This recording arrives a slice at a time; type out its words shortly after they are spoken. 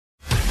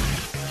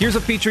Here's a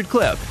featured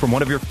clip from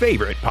one of your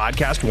favorite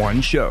Podcast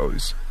One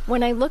shows.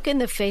 When I look in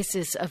the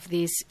faces of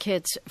these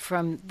kids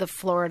from the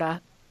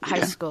Florida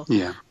high school,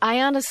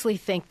 I honestly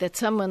think that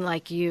someone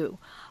like you,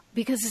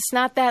 because it's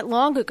not that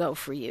long ago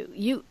for you,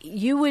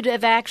 you would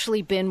have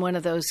actually been one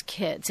of those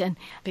kids. And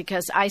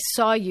because I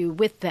saw you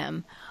with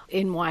them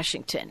in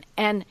Washington.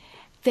 And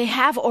they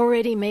have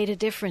already made a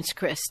difference,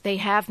 Chris. They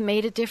have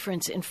made a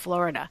difference in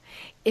Florida.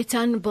 It's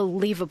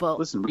unbelievable.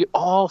 Listen, we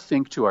all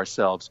think to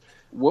ourselves,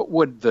 what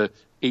would the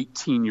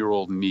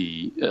 18-year-old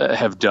me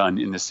have done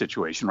in this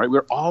situation, right?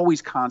 We're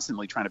always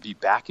constantly trying to be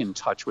back in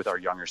touch with our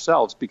younger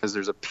selves because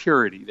there's a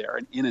purity there,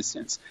 an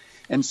innocence.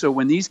 And so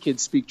when these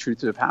kids speak truth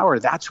to power,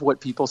 that's what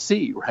people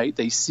see, right?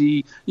 They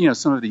see,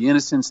 some of the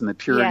innocence and the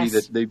purity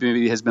that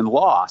maybe has been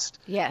lost,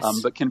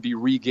 but can be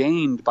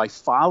regained by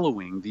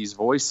following these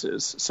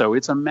voices. So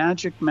it's a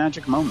magic,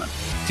 magic moment.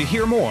 To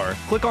hear more,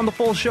 click on the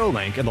full show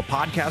link in the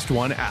Podcast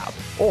One app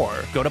or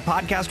go to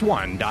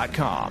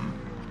podcastone.com.